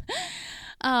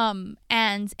 And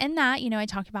in that, I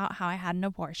talked about how I had an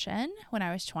abortion when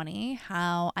I was 20,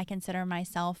 how I consider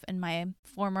myself in my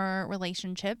former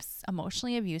relationships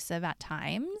emotionally abusive at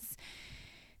times,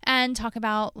 and talk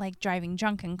about like driving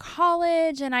drunk in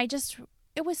college. And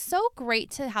it was so great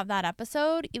to have that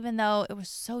episode, even though it was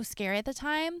so scary at the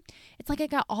time. It's like I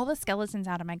got all the skeletons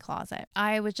out of my closet.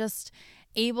 I was just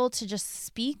able to just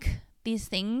speak these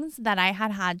things that I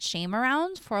had shame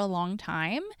around for a long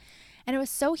time. And it was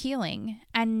so healing.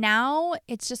 And now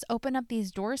it's just opened up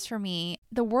these doors for me.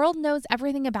 The world knows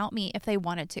everything about me if they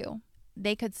wanted to.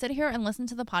 They could sit here and listen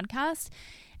to the podcast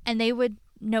and they would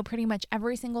know pretty much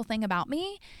every single thing about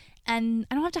me. And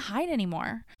I don't have to hide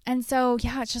anymore. And so,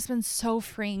 yeah, it's just been so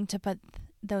freeing to put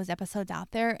those episodes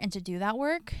out there and to do that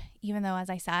work, even though,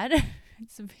 as I said,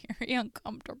 it's very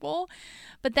uncomfortable.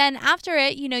 But then after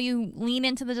it, you lean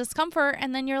into the discomfort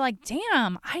and then you're like,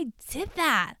 damn, I did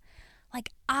that. Like,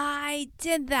 I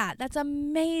did that. That's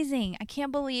amazing. I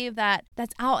can't believe that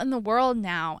that's out in the world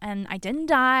now. And I didn't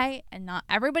die and not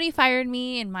everybody fired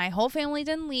me and my whole family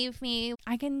didn't leave me.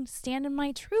 I can stand in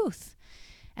my truth.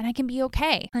 and I can be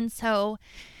okay. And so,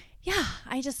 yeah,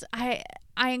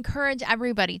 I encourage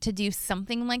everybody to do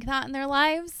something like that in their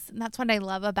lives. And that's what I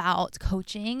love about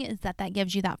coaching, is that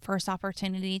gives you that first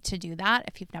opportunity to do that.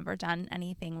 If you've never done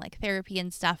anything like therapy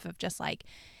and stuff, of just like,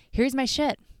 here's my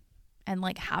shit, and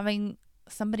like having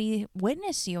somebody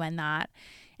witness you in that.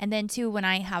 And then too, when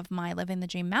I have my Living the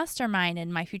Dream Mastermind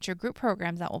and my future group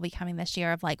programs that will be coming this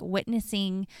year, of like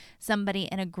witnessing somebody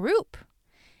in a group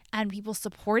and people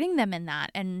supporting them in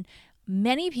that, and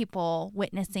many people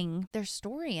witnessing their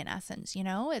story in essence,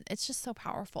 it's just so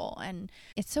powerful and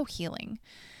it's so healing.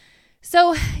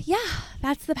 So yeah,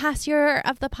 that's the past year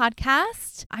of the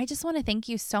podcast. I just want to thank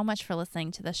you so much for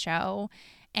listening to the show.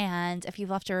 And if you've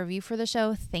left a review for the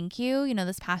show, thank you.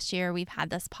 This past year, we've had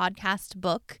this podcast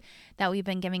book that we've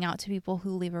been giving out to people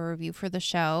who leave a review for the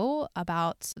show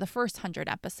about the first 100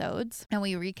 episodes. And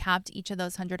we recapped each of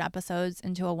those 100 episodes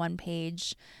into a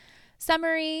 1-page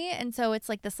summary. And so it's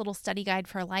like this little study guide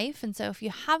for life. And so if you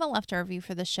haven't left a review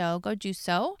for the show, go do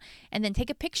so, and then take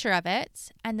a picture of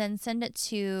it and then send it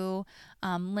to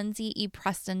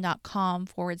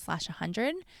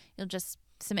lindsayepreston.com/100. You'll just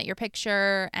submit your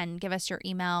picture and give us your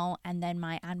email, and then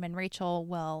my admin Rachel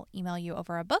will email you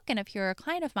over a book. And if you're a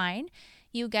client of mine,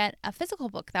 you get a physical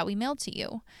book that we mailed to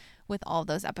you with all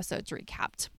those episodes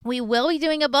recapped. We will be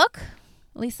doing a book,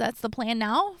 at least that's the plan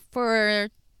now, for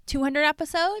 200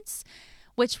 episodes,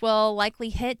 which will likely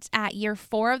hit at year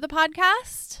 4 of the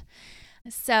podcast.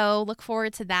 So look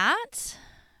forward to that,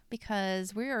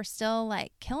 because we are still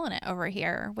like killing it over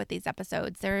here with these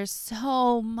episodes. There's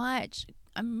so much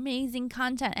amazing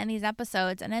content in these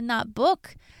episodes and in that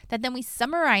book that then we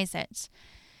summarize it.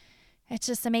 It's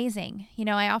just amazing.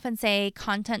 I often say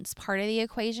content's part of the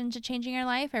equation to changing your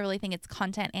life. I really think it's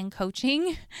content and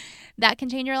coaching that can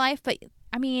change your life. But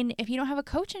I mean, if you don't have a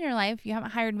coach in your life, you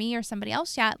haven't hired me or somebody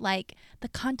else yet, like the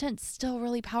content's still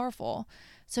really powerful.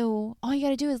 So all you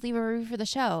got to do is leave a review for the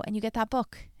show and you get that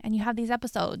book and you have these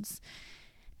episodes.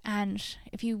 And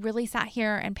if you really sat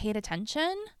here and paid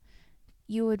attention,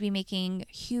 you would be making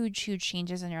huge, huge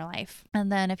changes in your life. And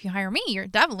then if you hire me, you're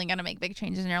definitely going to make big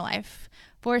changes in your life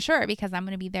for sure, because I'm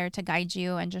going to be there to guide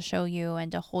you and to show you and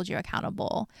to hold you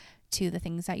accountable to the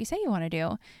things that you say you want to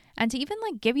do, and to even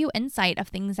like give you insight of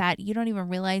things that you don't even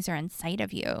realize are inside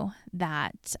of you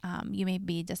that you may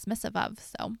be dismissive of.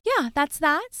 So yeah, that's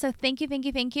that. So thank you.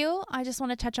 I just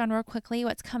want to touch on real quickly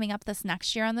what's coming up this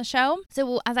next year on the show.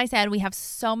 So as I said, we have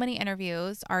so many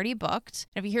interviews already booked.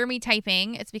 If you hear me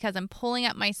typing, it's because I'm pulling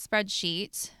up my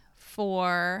spreadsheet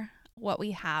for what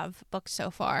we have booked so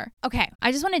far. Okay,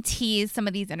 I just want to tease some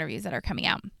of these interviews that are coming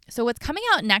out. So what's coming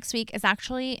out next week is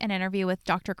actually an interview with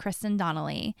Dr. Kristen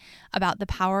Donnelly about the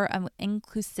power of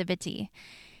inclusivity.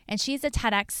 And she's a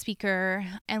TEDx speaker.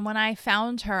 And when I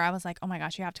found her, I was like, oh my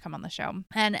gosh, you have to come on the show.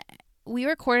 And we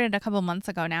recorded a couple months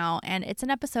ago now, and it's an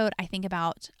episode I think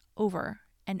about over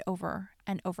and over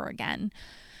and over again,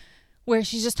 where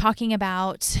she's just talking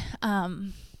about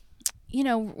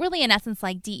really in essence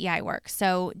like DEI work.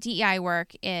 So DEI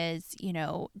work is,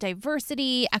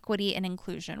 diversity, equity, and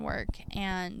inclusion work.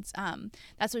 And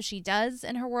that's what she does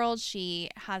in her world. She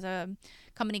has a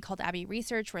company called Abby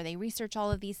Research where they research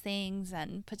all of these things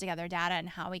and put together data and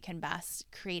how we can best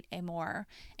create a more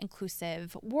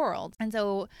inclusive world. And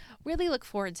so really look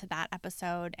forward to that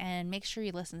episode and make sure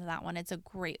you listen to that one. It's a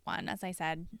great one. As I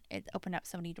said, it opened up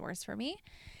so many doors for me.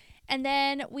 And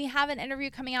then we have an interview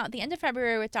coming out at the end of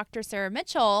February with Dr. Sarah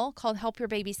Mitchell called Help Your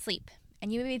Baby Sleep.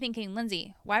 And you may be thinking,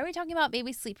 Lindsay, why are we talking about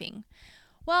baby sleeping?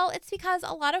 Well, it's because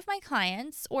a lot of my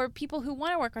clients or people who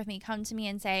want to work with me come to me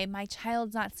and say, my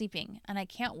child's not sleeping and I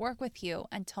can't work with you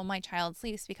until my child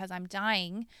sleeps because I'm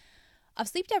dying of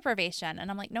sleep deprivation. And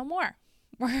I'm like, no more.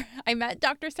 I met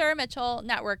Dr. Sarah Mitchell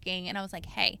networking and I was like,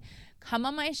 hey, come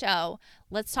on my show.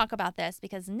 Let's talk about this,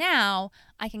 because now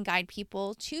I can guide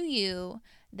people to you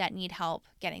that need help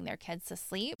getting their kids to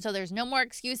sleep. So there's no more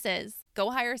excuses. Go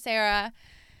hire Sarah,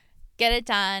 get it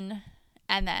done,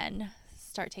 and then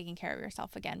start taking care of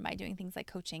yourself again by doing things like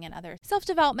coaching and other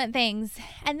self-development things.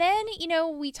 And then,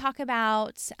 we talk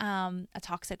about a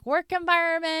toxic work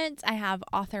environment. I have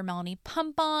author Melanie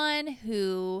Pump on,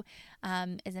 who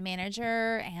is a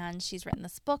manager, and she's written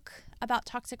this book about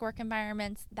toxic work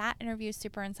environments. That interview is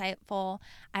super insightful.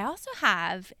 I also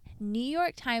have New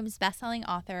York Times bestselling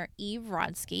author Eve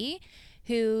Rodsky,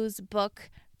 whose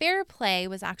book Fair Play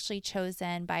was actually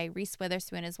chosen by Reese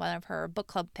Witherspoon as one of her book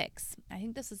club picks. I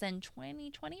think this was in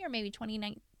 2020 or maybe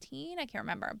 2019. I can't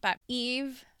remember. But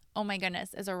Eve, oh my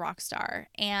goodness, is a rock star.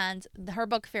 And her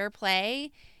book Fair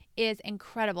Play is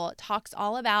incredible. It talks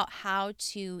all about how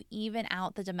to even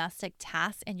out the domestic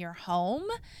tasks in your home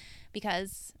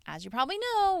because, as you probably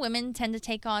know, women tend to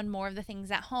take on more of the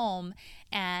things at home.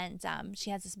 And she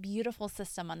has this beautiful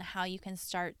system on how you can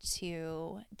start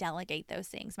to delegate those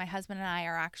things. My husband and I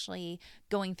are actually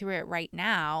going through it right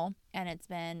now, and it's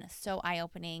been so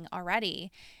eye-opening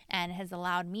already and has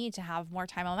allowed me to have more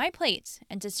time on my plate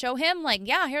and to show him, like,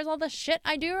 yeah, here's all the shit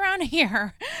I do around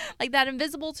here, like that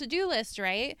invisible to-do list,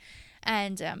 right?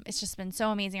 And it's just been so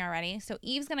amazing already. So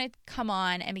Eve's going to come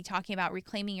on and be talking about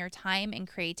reclaiming your time and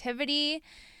creativity.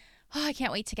 Oh, I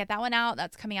can't wait to get that one out.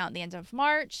 That's coming out at the end of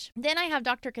March. Then I have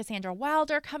Dr. Cassandra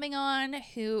Wilder coming on,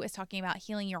 who is talking about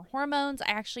healing your hormones.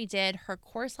 I actually did her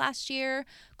course last year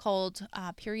called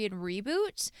Period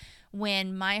Reboot,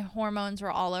 when my hormones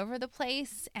were all over the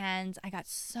place, and I got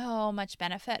so much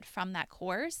benefit from that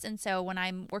course. And so when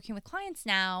I'm working with clients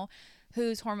now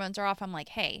whose hormones are off, I'm like,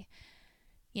 hey,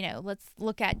 let's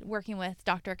look at working with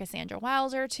Dr. Cassandra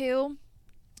Wilder too.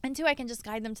 And two, I can just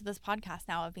guide them to this podcast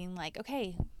now of being like,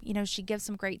 okay, she gives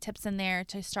some great tips in there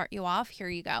to start you off. Here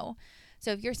you go.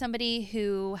 So if you're somebody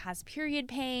who has period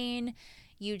pain,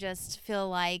 you just feel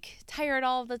like tired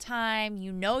all the time,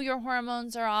 your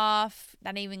hormones are off,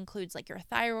 that even includes like your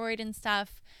thyroid and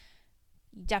stuff,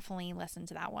 definitely listen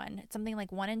to that one. It's something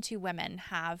like 1 in 2 women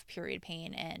have period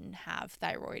pain and have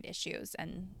thyroid issues.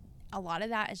 And a lot of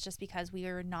that is just because we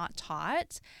are not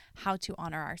taught how to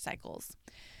honor our cycles.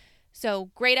 So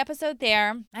great episode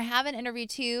there. I have an interview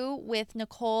too with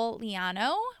Nicole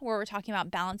Liano, where we're talking about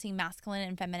balancing masculine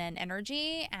and feminine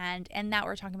energy. And in that,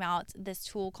 we're talking about this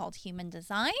tool called Human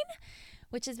Design,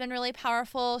 which has been really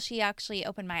powerful. She actually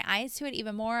opened my eyes to it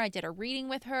even more. I did a reading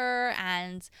with her,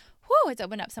 and it's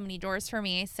opened up so many doors for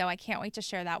me. So I can't wait to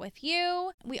share that with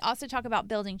you. We also talk about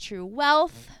building true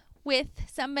wealth with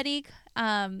somebody.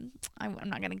 I'm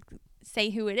not going to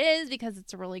say who it is because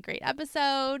it's a really great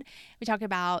episode. We talk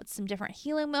about some different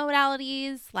healing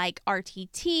modalities like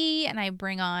RTT, and I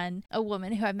bring on a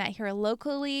woman who I've met here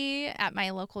locally at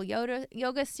my local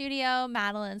yoga studio,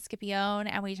 Madeline Scipione,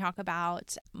 and we talk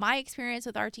about my experience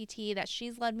with RTT that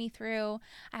she's led me through.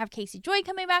 I have Casey Joy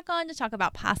coming back on to talk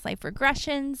about past life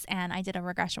regressions, and I did a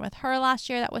regression with her last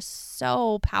year that was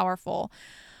so powerful.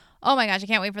 Oh my gosh, I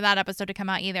can't wait for that episode to come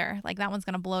out either. Like, that one's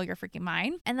going to blow your freaking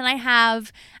mind. And then I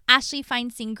have Ashley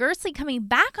Feinstein-Gersley coming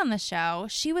back on the show.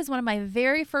 She was one of my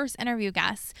very first interview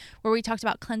guests where we talked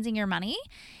about cleansing your money.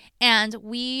 And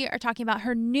we are talking about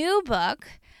her new book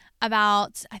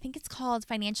about, I think it's called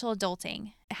Financial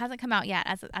Adulting. It hasn't come out yet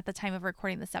at the time of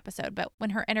recording this episode, but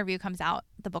when her interview comes out,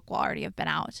 the book will already have been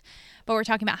out. But we're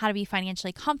talking about how to be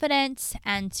financially confident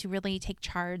and to really take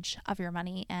charge of your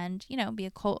money and, be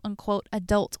a quote unquote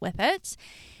adult with it.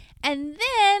 And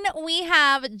then we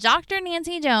have Dr.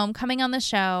 Nancy Dome coming on the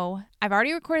show. I've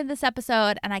already recorded this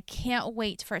episode and I can't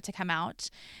wait for it to come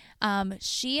out.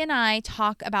 She and I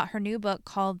talk about her new book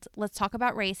called Let's Talk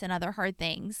About Race and Other Hard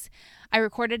Things. I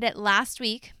recorded it last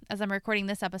week as I'm recording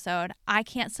this episode. I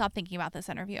can't stop thinking about this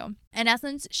interview. In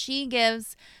essence, she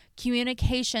gives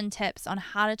communication tips on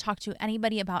how to talk to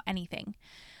anybody about anything.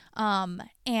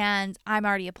 And I'm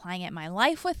already applying it in my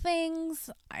life with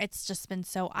things. It's just been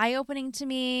so eye-opening to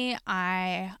me.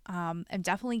 I am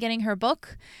definitely getting her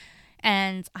book.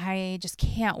 And I just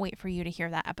can't wait for you to hear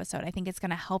that episode. I think it's going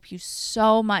to help you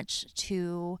so much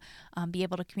to be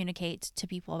able to communicate to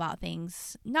people about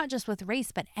things, not just with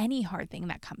race, but any hard thing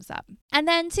that comes up. And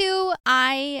then too,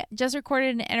 I just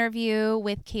recorded an interview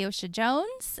with Keosha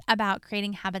Jones about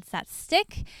creating habits that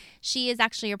stick. She is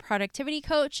actually a productivity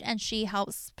coach, and she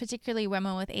helps particularly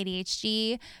women with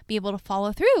ADHD be able to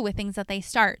follow through with things that they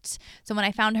start. So when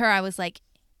I found her, I was like,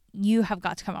 you have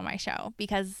got to come on my show,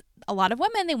 because a lot of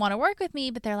women, they want to work with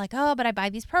me, but they're like, oh, but I buy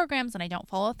these programs and I don't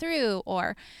follow through.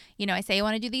 Or, I say I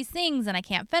want to do these things and I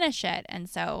can't finish it. And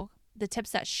so the tips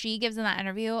that she gives in that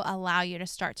interview allow you to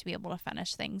start to be able to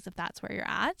finish things if that's where you're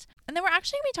at. And then we're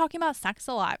actually going to be talking about sex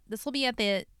a lot. This will be at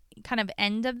the kind of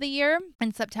end of the year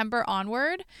in September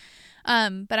onward.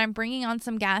 But I'm bringing on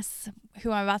some guests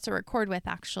who I'm about to record with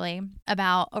actually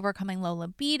about overcoming low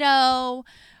libido,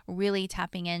 really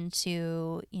tapping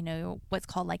into, what's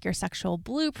called like your sexual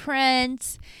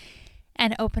blueprint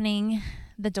and opening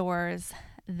the doors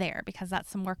there, because that's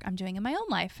some work I'm doing in my own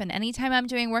life. And anytime I'm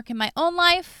doing work in my own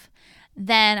life,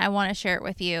 then I want to share it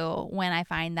with you when I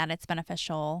find that it's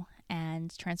beneficial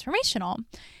and transformational.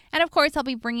 And of course, I'll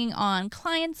be bringing on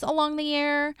clients along the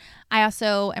year. I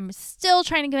also am still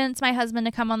trying to convince my husband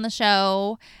to come on the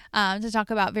show to talk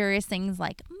about various things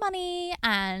like money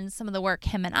and some of the work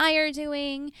him and I are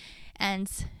doing.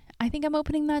 And I think I'm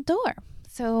opening that door.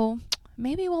 So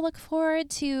maybe we'll look forward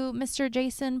to Mr.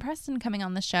 Jason Preston coming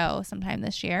on the show sometime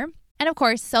this year. And of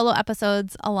course, solo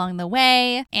episodes along the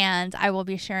way. And I will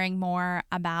be sharing more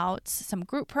about some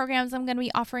group programs I'm going to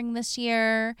be offering this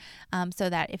year, so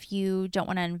that if you don't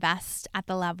want to invest at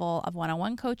the level of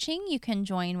one-on-one coaching, you can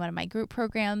join one of my group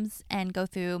programs and go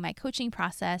through my coaching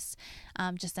process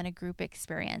just in a group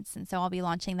experience. And so I'll be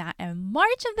launching that in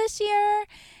March of this year.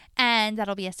 And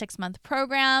that'll be a 6-month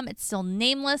program. It's still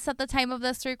nameless at the time of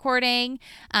this recording,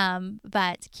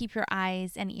 but keep your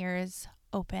eyes and ears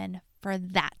open for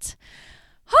that.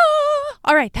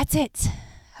 All right, that's it.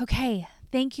 Okay,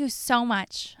 thank you so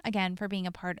much again for being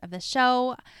a part of the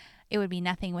show. It would be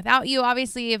nothing without you.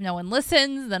 Obviously, if no one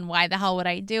listens, then why the hell would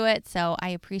I do it? So I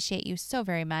appreciate you so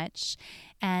very much.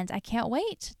 And I can't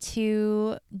wait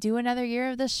to do another year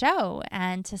of the show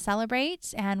and to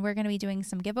celebrate. And we're going to be doing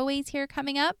some giveaways here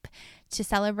coming up to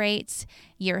celebrate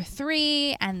year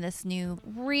 3 and this new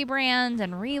rebrand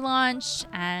and relaunch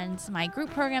and my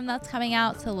group program that's coming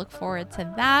out. So look forward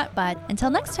to that. But until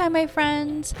next time, my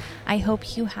friends, I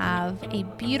hope you have a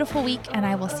beautiful week and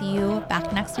I will see you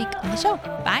back next week on the show.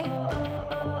 Bye.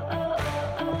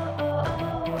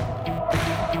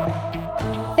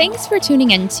 Thanks for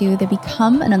tuning into the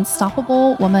Become an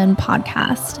Unstoppable Woman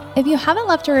podcast. If you haven't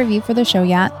left a review for the show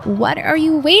yet, what are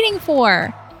you waiting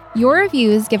for? Your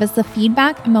reviews give us the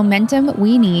feedback and momentum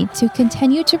we need to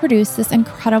continue to produce this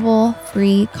incredible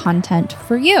free content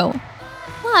for you.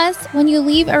 Plus, when you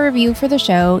leave a review for the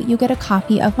show, you get a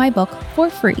copy of my book for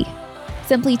free.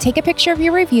 Simply take a picture of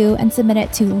your review and submit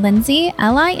it to Lindsay,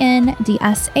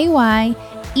 LINDSAY,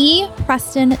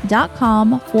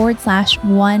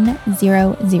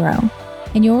 epreston.com/100,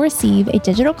 and you'll receive a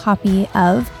digital copy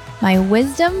of my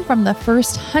Wisdom from the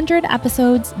First 100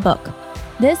 Episodes book.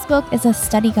 This book is a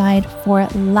study guide for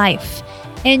life.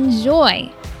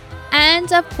 Enjoy!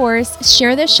 And of course,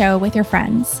 share this show with your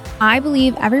friends. I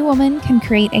believe every woman can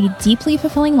create a deeply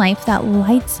fulfilling life that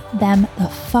lights them the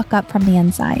fuck up from the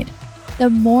inside. The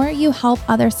more you help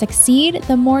others succeed,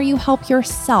 the more you help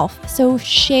yourself. So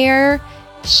share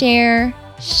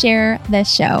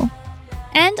this show.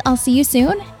 And I'll see you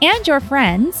soon and your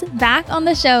friends back on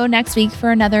the show next week for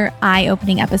another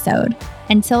eye-opening episode.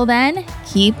 Until then,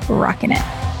 keep rocking it.